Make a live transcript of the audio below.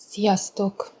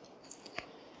Sziasztok!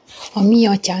 A mi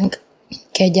atyánk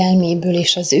kegyelméből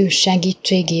és az ő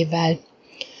segítségével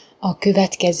a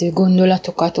következő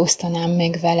gondolatokat osztanám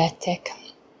meg veletek.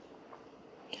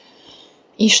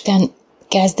 Isten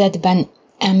kezdetben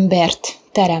embert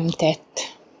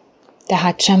teremtett,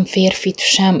 tehát sem férfit,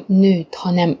 sem nőt,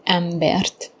 hanem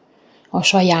embert. A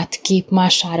saját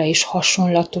képmására és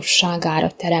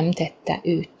hasonlatosságára teremtette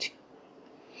őt.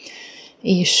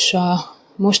 És a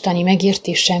mostani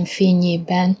megértésem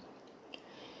fényében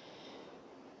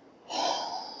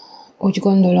úgy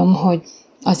gondolom, hogy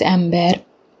az ember,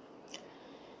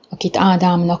 akit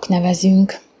Ádámnak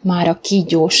nevezünk, már a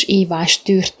kígyós, évás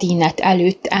történet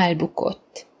előtt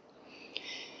elbukott,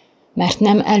 mert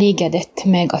nem elégedett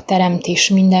meg a teremtés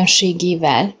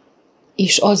mindenségével,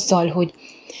 és azzal, hogy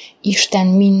Isten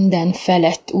minden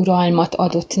felett uralmat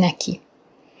adott neki,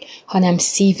 hanem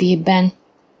szívében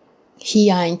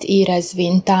hiányt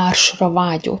érezvén társra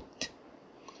vágyott.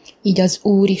 Így az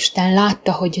Úristen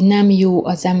látta, hogy nem jó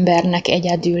az embernek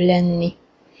egyedül lenni.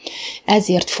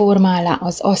 Ezért formálá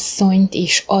az asszonyt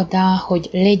és adá, hogy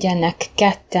legyenek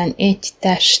ketten egy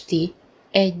testi,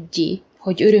 egyé,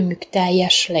 hogy örömük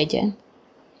teljes legyen.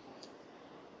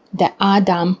 De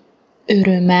Ádám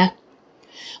öröme,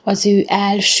 az ő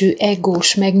első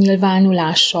egós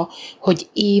megnyilvánulása, hogy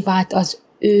Évát az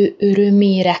ő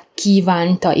örömére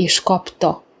kívánta és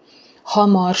kapta,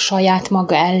 hamar saját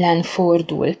maga ellen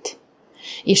fordult,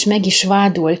 és meg is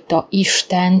vádolta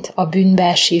Istent a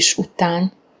bűnbeesés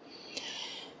után,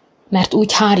 mert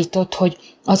úgy hárított, hogy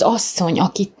az asszony,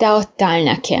 akit te adtál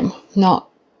nekem, na,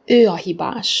 ő a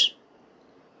hibás.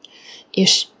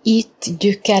 És itt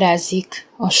gyökerezik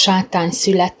a sátán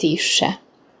születése.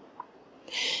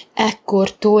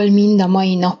 Ekkortól mind a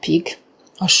mai napig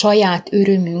a saját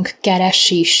örömünk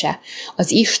keresése,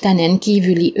 az Istenen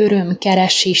kívüli öröm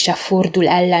keresése fordul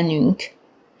ellenünk.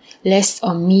 Lesz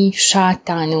a mi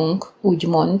sátánunk,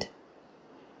 úgymond.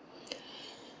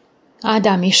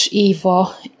 Ádám és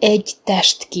Éva egy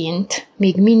testként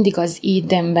még mindig az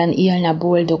Édenben élne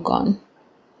boldogan.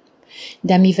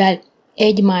 De mivel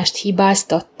egymást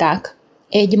hibáztatták,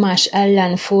 egymás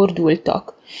ellen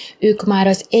fordultak, ők már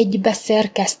az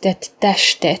egybeszerkesztett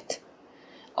testet,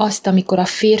 azt, amikor a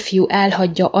férfiú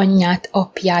elhagyja anyját,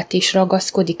 apját és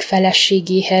ragaszkodik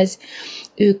feleségéhez,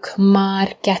 ők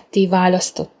már ketté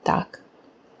választották.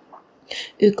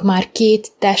 Ők már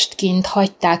két testként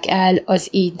hagyták el az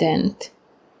Édent.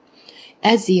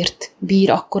 Ezért bír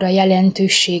akkora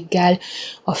jelentőséggel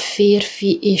a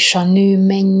férfi és a nő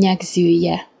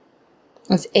mennyegzője,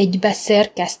 az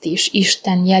egybeszerkesztés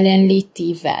Isten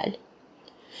jelenlétével,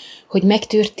 hogy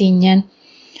megtörténjen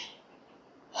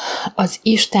az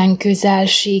Isten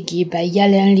közelségébe,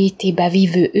 jelenlétébe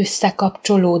vívő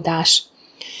összekapcsolódás,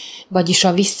 vagyis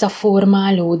a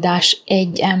visszaformálódás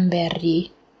egy emberré.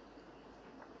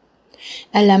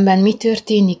 Ellenben mi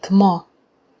történik ma?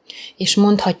 És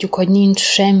mondhatjuk, hogy nincs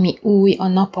semmi új a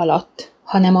nap alatt,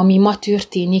 hanem ami ma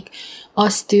történik,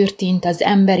 az történt az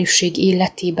emberiség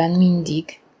életében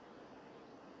mindig.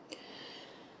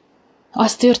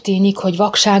 Az történik, hogy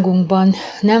vakságunkban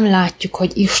nem látjuk,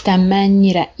 hogy Isten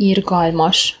mennyire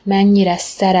irgalmas, mennyire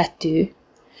szerető,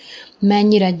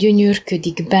 mennyire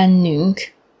gyönyörködik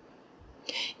bennünk,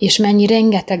 és mennyi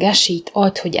rengeteg esélyt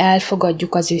ad, hogy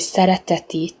elfogadjuk az ő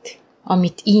szeretetét,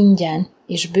 amit ingyen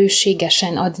és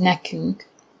bőségesen ad nekünk.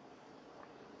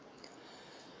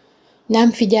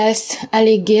 Nem figyelsz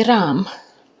eléggé rám?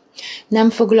 Nem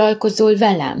foglalkozol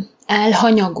velem?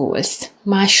 Elhanyagolsz?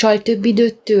 Mással több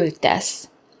időt töltesz?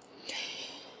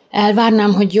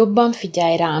 Elvárnám, hogy jobban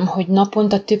figyelj rám, hogy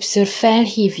naponta többször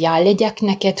felhívjál, legyek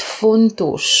neked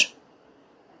fontos.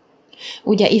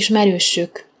 Ugye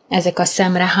ismerősök ezek a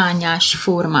szemrehányás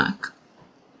formák.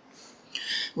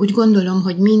 Úgy gondolom,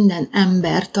 hogy minden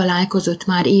ember találkozott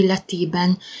már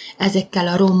életében ezekkel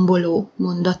a romboló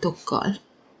mondatokkal.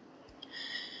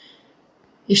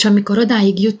 És amikor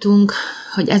odáig jutunk,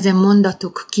 hogy ezen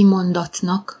mondatok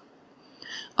kimondatnak,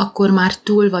 akkor már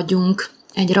túl vagyunk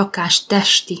egy rakás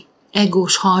testi,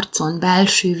 egós harcon,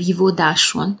 belső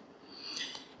vívódáson,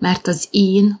 mert az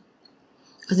én,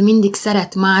 az mindig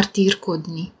szeret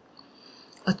mártírkodni,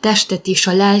 a testet és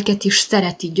a lelket is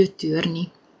szereti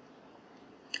gyötörni.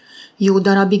 Jó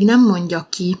darabig nem mondja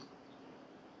ki,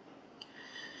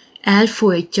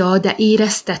 elfolytja, de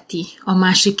érezteti a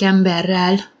másik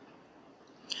emberrel,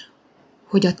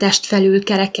 hogy a test felül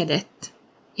kerekedett,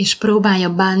 és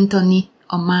próbálja bántani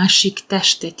a másik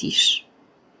testet is.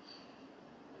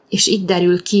 És itt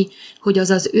derül ki, hogy az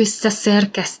az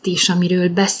összeszerkesztés, amiről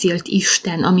beszélt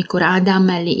Isten, amikor Ádám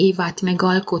mellé Évát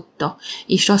megalkotta,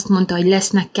 és azt mondta, hogy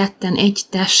lesznek ketten egy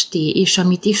testé, és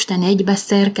amit Isten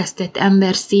egybeszerkesztett,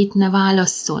 ember szét ne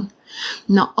válasszon.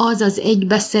 Na az az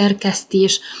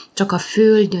egybeszerkesztés csak a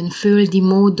földön, földi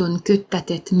módon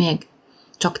köttetett meg,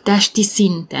 csak testi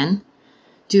szinten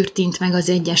történt meg az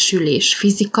egyesülés,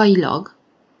 fizikailag.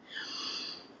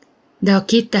 De a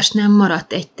két test nem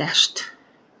maradt egy test,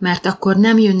 mert akkor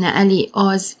nem jönne elé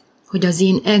az, hogy az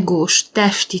én egós,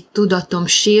 testi tudatom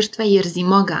sértve érzi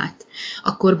magát,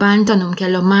 akkor bántanom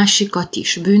kell a másikat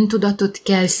is, bűntudatot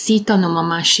kell szítanom a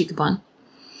másikban.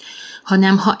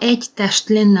 Hanem ha egy test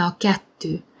lenne a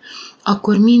kettő,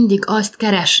 akkor mindig azt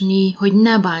keresné, hogy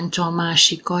ne bántsa a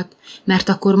másikat, mert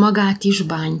akkor magát is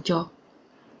bántja.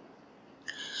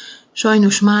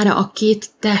 Sajnos mára a két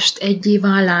test egyé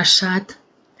válását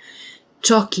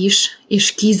csak is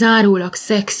és kizárólag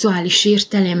szexuális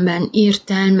értelemben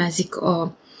értelmezik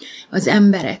az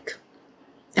emberek,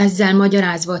 ezzel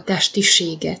magyarázva a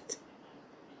testiséget.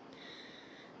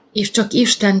 És csak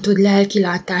Isten tud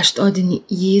lelkilátást adni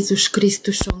Jézus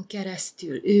Krisztuson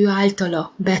keresztül, ő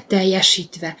általa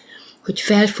beteljesítve, hogy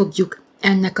felfogjuk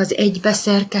ennek az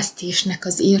egybeszerkesztésnek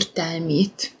az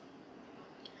értelmét.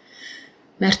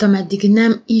 Mert ameddig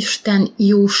nem Isten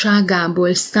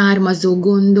jóságából származó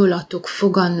gondolatok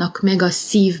fogannak meg a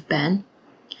szívben,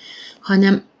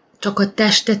 hanem csak a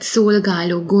testet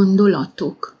szolgáló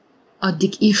gondolatok,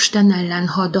 addig Isten ellen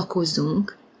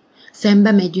hadakozunk,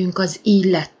 szembe megyünk az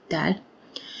élettel,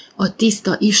 a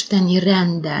tiszta isteni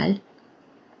renddel.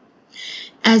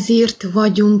 Ezért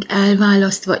vagyunk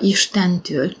elválasztva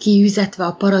Istentől, kiüzetve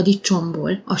a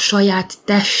paradicsomból, a saját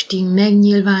testi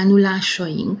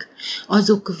megnyilvánulásaink,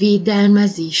 azok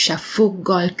védelmezése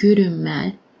foggal,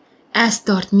 körömmel. Ez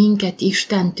tart minket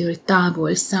Istentől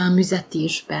távol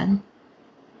számüzetésben.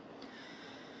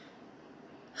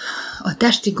 A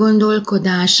testi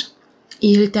gondolkodás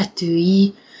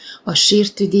éltetői, a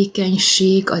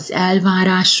sértődékenység, az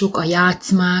elvárások, a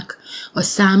játszmák, a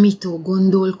számító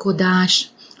gondolkodás,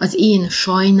 az én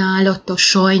sajnálata,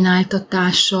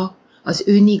 sajnáltatása, az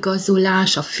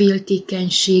önigazolás, a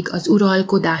féltékenység, az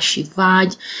uralkodási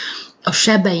vágy, a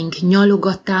sebeink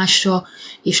nyalogatása,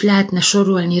 és lehetne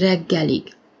sorolni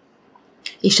reggelig.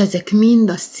 És ezek mind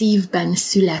a szívben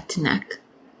születnek.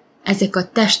 Ezek a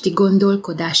testi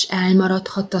gondolkodás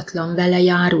elmaradhatatlan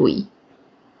velejárói.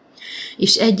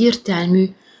 És egyértelmű,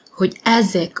 hogy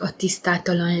ezek a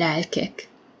tisztátalan lelkek,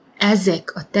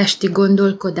 ezek a testi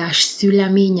gondolkodás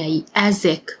szüleményei,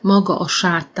 ezek maga a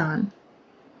sátán.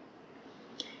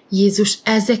 Jézus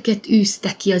ezeket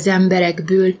űzte ki az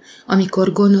emberekből,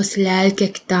 amikor gonosz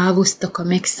lelkek távoztak a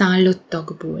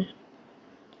megszállottakból.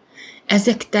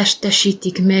 Ezek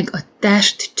testesítik meg a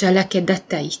test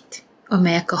cselekedeteit,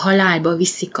 amelyek a halálba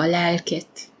viszik a lelket.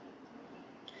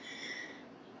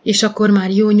 És akkor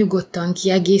már jó nyugodtan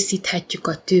kiegészíthetjük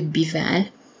a többivel.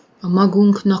 A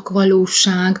magunknak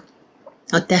valóság,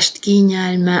 a test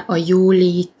kényelme, a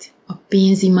jólét, a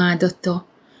pénzimádata,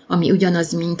 ami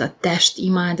ugyanaz, mint a test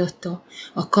imádata,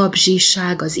 a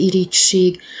kapzsiság, az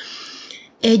irigység,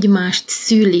 egymást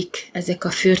szülik ezek a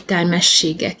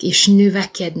förtelmességek, és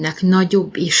növekednek,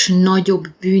 nagyobb és nagyobb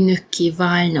bűnökké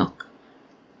válnak.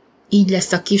 Így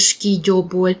lesz a kis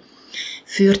kígyóból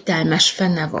förtelmes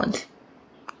fenevad.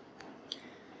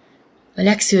 A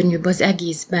legszörnyűbb az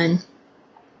egészben,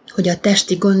 hogy a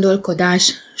testi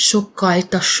gondolkodás sokkal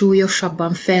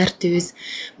súlyosabban fertőz,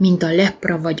 mint a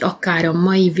lepra vagy akár a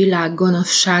mai világ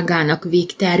gonoszságának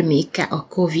végterméke a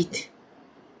Covid.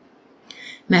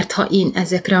 Mert ha én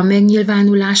ezekre a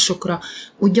megnyilvánulásokra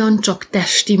ugyancsak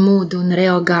testi módon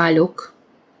reagálok,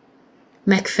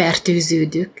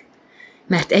 megfertőződök,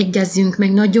 mert egyezzünk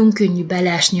meg, nagyon könnyű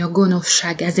beleesni a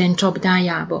gonoszság ezen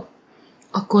csapdájába,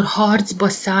 akkor harcba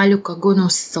szállok a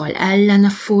gonoszszal, ellene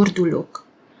fordulok,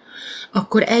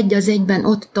 akkor egy az egyben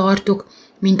ott tartok,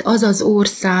 mint az az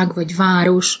ország vagy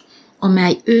város,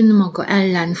 amely önmaga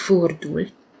ellen fordul.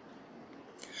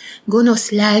 Gonosz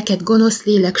lelket, gonosz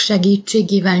lélek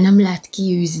segítségével nem lehet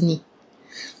kiűzni,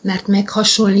 mert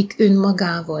meghasonlik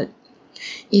önmagával,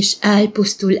 és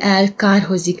elpusztul,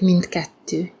 elkárhozik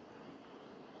mindkettő.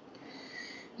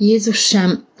 Jézus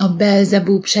sem a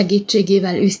Belzebúb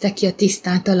segítségével űzte ki a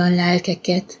tisztátalan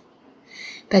lelkeket,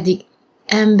 pedig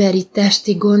emberi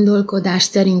testi gondolkodás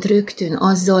szerint rögtön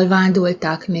azzal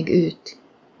vádolták meg őt.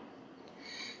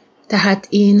 Tehát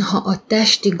én, ha a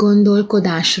testi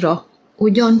gondolkodásra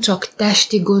ugyancsak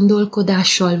testi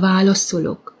gondolkodással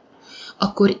válaszolok,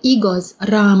 akkor igaz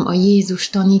rám a Jézus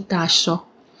tanítása,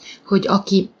 hogy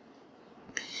aki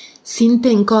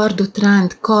szintén kardot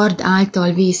ránt, kard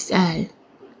által vész el.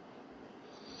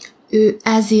 Ő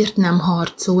ezért nem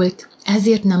harcolt,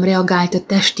 ezért nem reagált a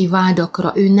testi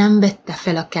vádakra, ő nem vette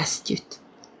fel a kesztyűt.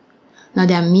 Na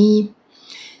de mi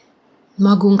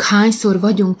magunk hányszor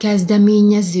vagyunk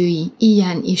kezdeményezői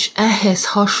ilyen és ehhez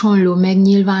hasonló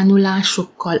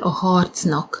megnyilvánulásokkal a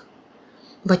harcnak?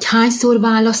 Vagy hányszor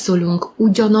válaszolunk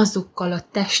ugyanazokkal a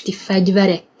testi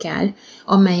fegyverekkel,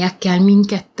 amelyekkel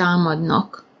minket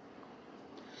támadnak?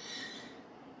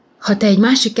 Ha te egy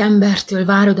másik embertől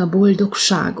várod a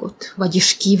boldogságot,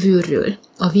 vagyis kívülről,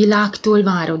 a világtól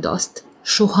várod azt,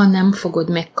 soha nem fogod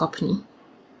megkapni.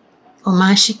 A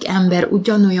másik ember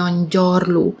ugyanolyan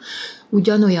gyarló,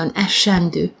 ugyanolyan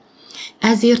esendő.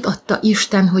 Ezért adta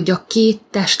Isten, hogy a két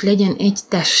test legyen egy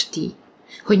testi,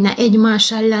 hogy ne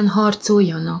egymás ellen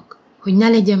harcoljanak, hogy ne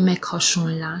legyen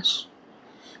meghasonlás.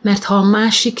 Mert ha a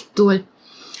másiktól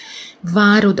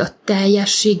várod a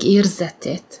teljesség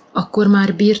érzetet, akkor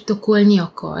már birtokolni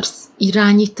akarsz,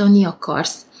 irányítani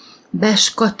akarsz,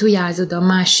 beskatujázod a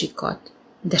másikat,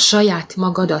 de saját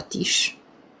magadat is.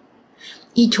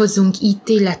 Így hozzunk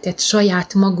ítéletet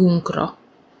saját magunkra.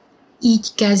 Így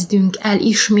kezdünk el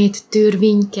ismét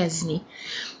törvénykezni.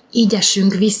 Így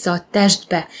esünk vissza a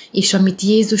testbe, és amit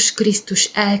Jézus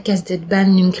Krisztus elkezdett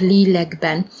bennünk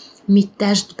lélekben, mi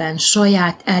testben,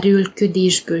 saját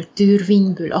erőlködésből,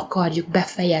 törvényből akarjuk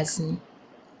befejezni.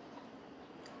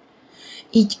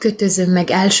 Így kötözöm meg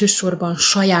elsősorban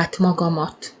saját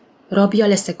magamat. Rabja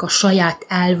leszek a saját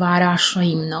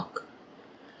elvárásaimnak.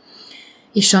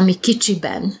 És ami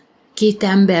kicsiben, két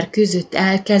ember között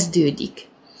elkezdődik,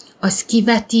 az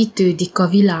kivetítődik a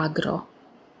világra.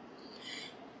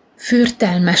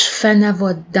 Fürtelmes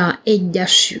fenevaddá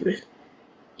egyesül,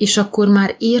 és akkor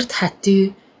már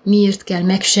érthető, miért kell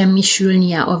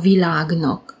megsemmisülnie a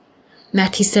világnak,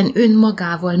 mert hiszen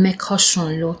önmagával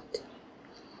meghasonlott,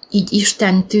 így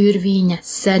Isten törvénye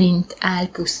szerint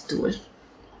elpusztul.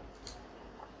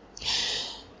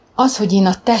 Az, hogy én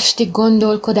a testi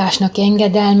gondolkodásnak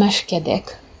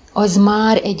engedelmeskedek, az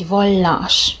már egy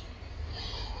vallás.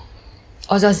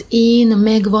 Az az én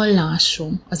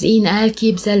megvallásom, az én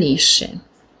elképzelésem.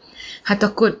 Hát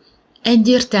akkor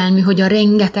egyértelmű, hogy a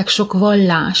rengeteg sok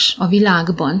vallás a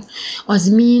világban, az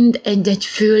mind egy-egy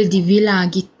földi,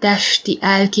 világi, testi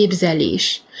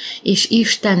elképzelés, és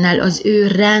Istennel, az ő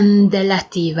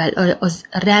rendeletével, az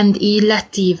rend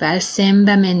életével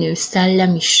szembe menő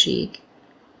szellemiség.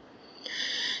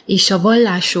 És a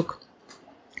vallások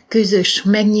közös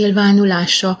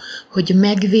megnyilvánulása, hogy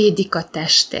megvédik a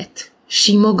testet,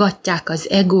 simogatják az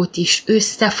egót is,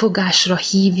 összefogásra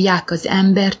hívják az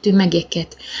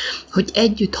embertömegeket, hogy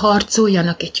együtt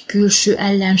harcoljanak egy külső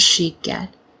ellenséggel,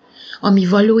 ami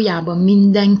valójában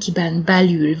mindenkiben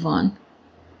belül van.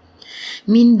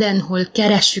 Mindenhol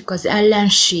keressük az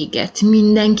ellenséget,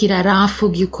 mindenkire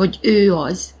ráfogjuk, hogy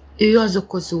ő az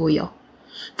okozója,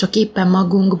 csak éppen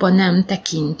magunkba nem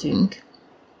tekintünk.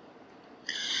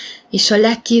 És a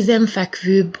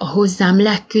legkézenfekvőbb, a hozzám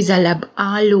legközelebb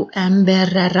álló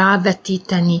emberre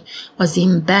rávetíteni az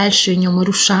én belső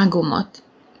nyomorúságomat,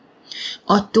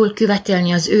 attól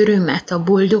követelni az örömet, a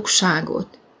boldogságot,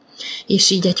 és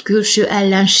így egy külső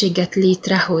ellenséget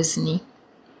létrehozni.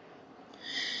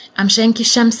 Ám senki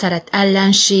sem szeret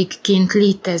ellenségként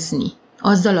létezni,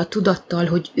 azzal a tudattal,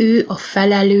 hogy ő a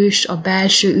felelős a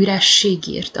belső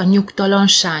ürességért, a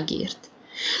nyugtalanságért.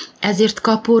 Ezért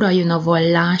kapóra jön a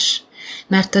vallás,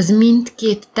 mert az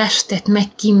mindkét testet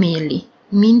megkíméli,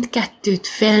 mindkettőt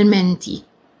felmenti,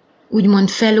 úgymond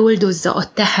feloldozza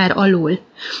a teher alól,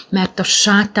 mert a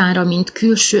sátánra, mint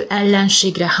külső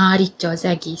ellenségre hárítja az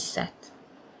egészet.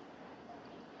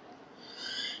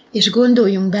 És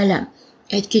gondoljunk bele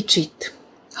egy kicsit,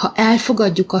 ha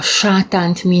elfogadjuk a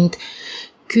sátánt, mint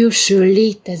külső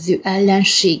létező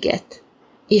ellenséget,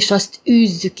 és azt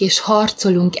űzzük és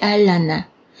harcolunk ellene,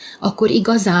 akkor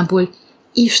igazából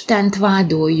Istent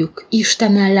vádoljuk,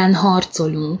 Isten ellen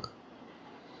harcolunk.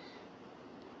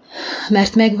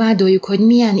 Mert megvádoljuk, hogy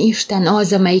milyen Isten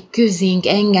az, amely közénk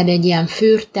enged egy ilyen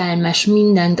fürtelmes,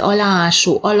 mindent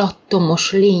aláásó,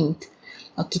 alattomos lényt,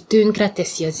 aki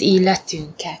tönkreteszi az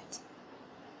életünket.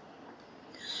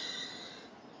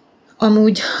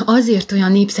 Amúgy azért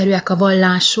olyan népszerűek a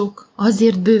vallások,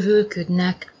 azért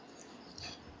bővölködnek,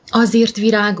 azért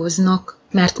virágoznak,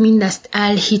 mert mindezt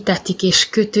elhitetik és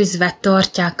kötözve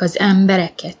tartják az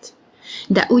embereket.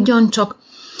 De ugyancsak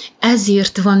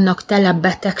ezért vannak tele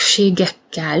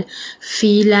betegségekkel,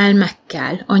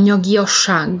 félelmekkel,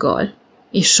 anyagiassággal,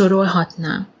 és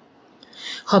sorolhatnám.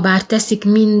 Habár teszik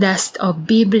mindezt a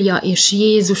Biblia és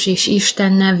Jézus és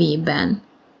Isten nevében.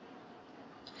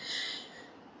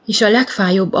 És a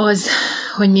legfájóbb az,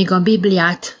 hogy még a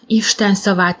Bibliát, Isten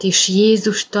szavát és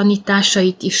Jézus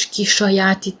tanításait is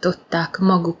kisajátították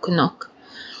maguknak,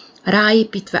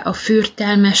 ráépítve a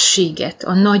fürtelmességet,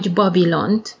 a nagy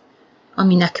Babilont,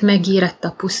 aminek megérett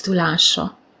a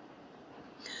pusztulása.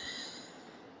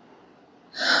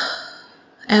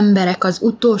 Emberek, az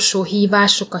utolsó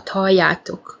hívásokat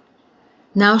halljátok.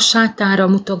 Ne a sátánra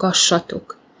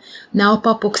mutogassatok, ne a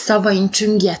papok szavain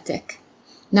csüngjetek,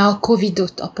 ne a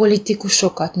Covidot, a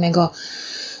politikusokat, meg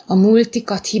a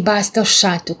multikat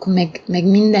hibáztassátok, meg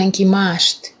mindenki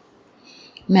mást,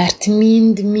 mert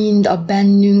mind-mind a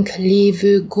bennünk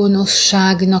lévő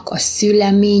gonoszságnak a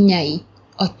szüleményei,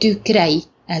 a tükrei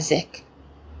ezek.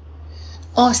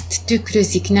 Azt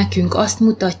tükrözik nekünk, azt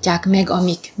mutatják meg,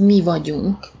 amik mi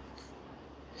vagyunk.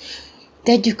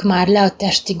 Tegyük már le a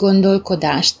testi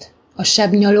gondolkodást, a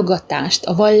sebnyalogatást,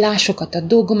 a vallásokat, a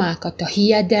dogmákat, a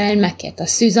hiedelmeket, a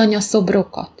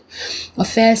szűzanyaszobrokat, a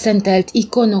felszentelt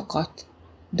ikonokat,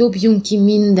 dobjunk ki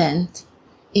mindent,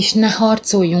 és ne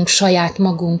harcoljunk saját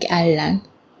magunk ellen.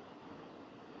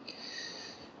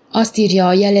 Azt írja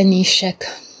a Jelenések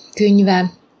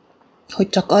könyve, hogy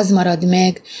csak az marad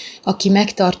meg, aki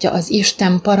megtartja az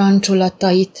Isten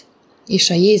parancsolatait és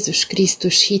a Jézus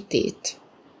Krisztus hitét.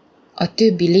 A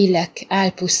többi lélek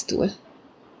elpusztul.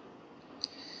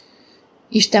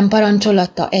 Isten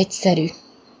parancsolata egyszerű.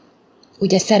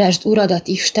 Ugye szeresd Uradat,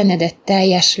 Istenedet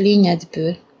teljes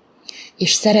lényedből,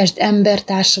 és szeresd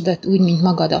embertársadat úgy, mint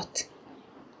magadat.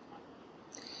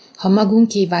 Ha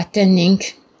magunkévá tennénk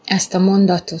ezt a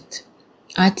mondatot,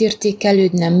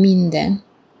 átértékelődne minden,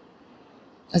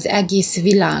 az egész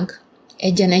világ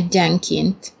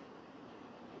egyenként.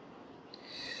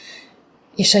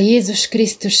 És a Jézus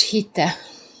Krisztus hite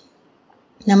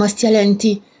nem azt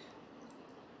jelenti,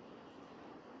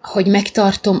 hogy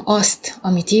megtartom azt,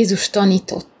 amit Jézus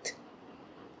tanított.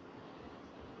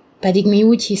 Pedig mi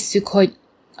úgy hisszük, hogy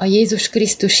a Jézus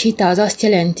Krisztus hite az azt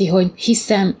jelenti, hogy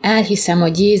elhiszem,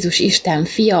 hogy Jézus Isten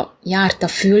fia, járt a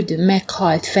földön,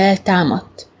 meghalt,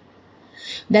 feltámadt.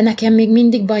 De nekem még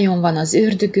mindig bajom van az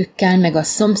ördögökkel, meg a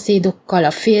szomszédokkal,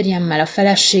 a férjemmel, a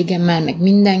feleségemmel, meg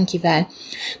mindenkivel,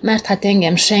 mert hát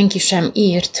engem senki sem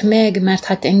ért meg, mert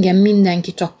hát engem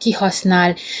mindenki csak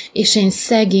kihasznál, és én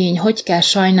szegény, hogy kell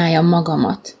sajnáljam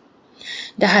magamat.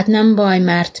 De hát nem baj,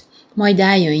 mert majd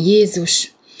eljön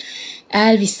Jézus,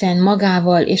 elviszen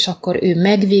magával, és akkor ő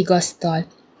megvigasztal,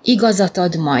 igazat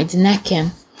ad majd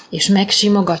nekem, és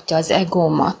megsimogatja az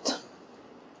egómat.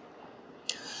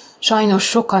 Sajnos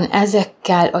sokan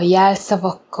ezekkel a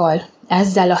jelszavakkal,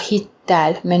 ezzel a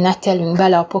hittel menetelünk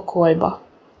bele a pokolba.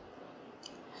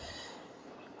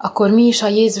 Akkor mi is a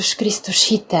Jézus Krisztus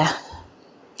hite?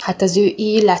 Hát az ő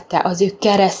élete, az ő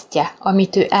keresztje,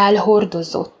 amit ő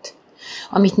elhordozott,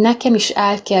 amit nekem is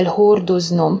el kell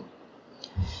hordoznom,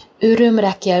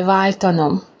 örömre kell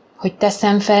váltanom, hogy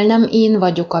teszem fel, nem én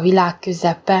vagyok a világ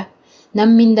közepe, nem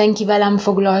mindenki velem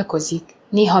foglalkozik,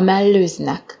 néha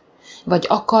mellőznek, vagy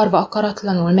akarva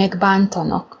akaratlanul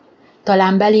megbántanak,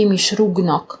 talán belém is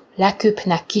rúgnak,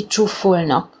 leköpnek,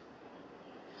 kicsúfolnak.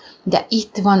 De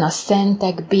itt van a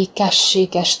szentek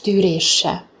békességes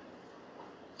tűrése.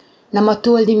 Nem a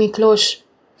Toldi Miklós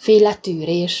féle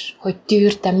tűrés, hogy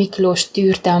tűrte Miklós,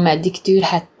 tűrte, ameddig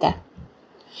tűrhette.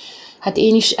 Hát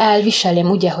én is elviselem,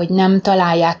 ugye, hogy nem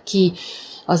találják ki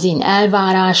az én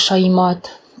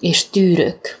elvárásaimat, és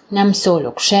tűrök. Nem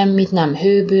szólok semmit, nem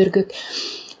hőbörgök,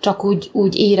 csak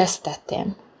úgy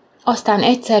éreztetem. Aztán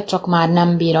egyszer csak már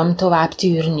nem bírom tovább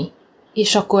tűrni.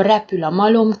 És akkor repül a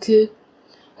malomkő,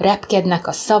 repkednek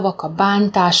a szavak, a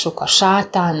bántások, a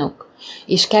sátánok,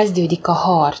 és kezdődik a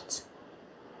harc.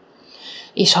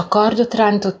 És ha kardot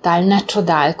rántottál, ne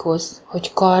csodálkozz,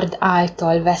 hogy kard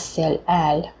által veszel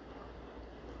el.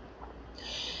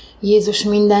 Jézus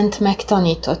mindent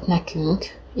megtanított nekünk,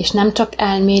 és nem csak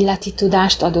elméleti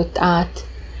tudást adott át,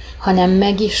 hanem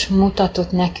meg is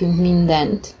mutatott nekünk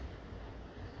mindent.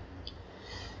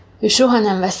 Ő soha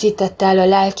nem veszítette el a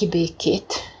lelki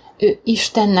békét. Ő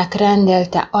Istennek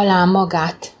rendelte alá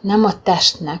magát, nem a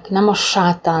testnek, nem a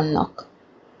sátánnak.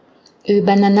 Ő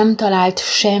benne nem talált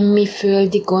semmi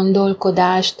földi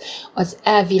gondolkodást, az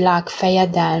elvilág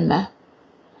fejedelme.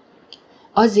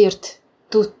 Azért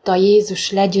tudta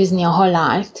Jézus legyőzni a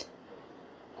halált,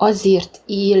 azért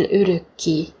él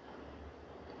örökké.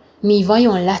 Mi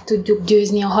vajon le tudjuk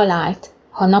győzni a halált,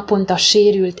 ha naponta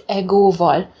sérült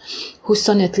egóval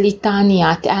 25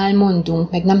 litániát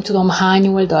elmondunk, meg nem tudom hány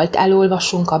oldalt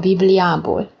elolvasunk a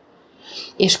Bibliából,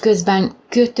 és közben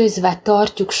kötözve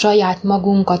tartjuk saját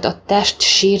magunkat a test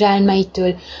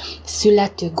sérelmeitől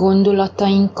születő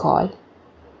gondolatainkkal?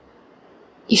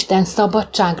 Isten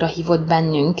szabadságra hívott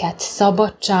bennünket,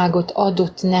 szabadságot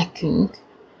adott nekünk.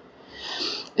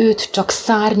 Őt csak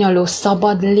szárnyaló,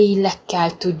 szabad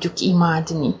lélekkel tudjuk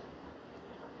imádni.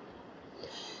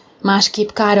 Másképp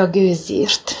kár a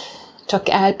gőzért, csak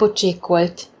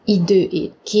elpocsékolt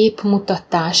idő,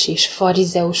 képmutatás és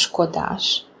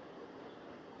farizeuskodás.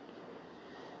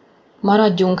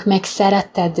 Maradjunk meg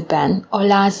szeretetben,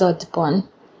 alázatban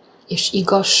és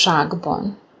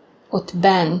igazságban, ott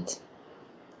bent,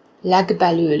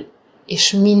 legbelül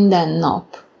és minden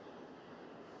nap.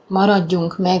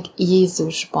 Maradjunk meg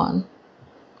Jézusban.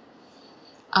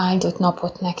 Áldott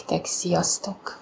napot nektek, sziasztok!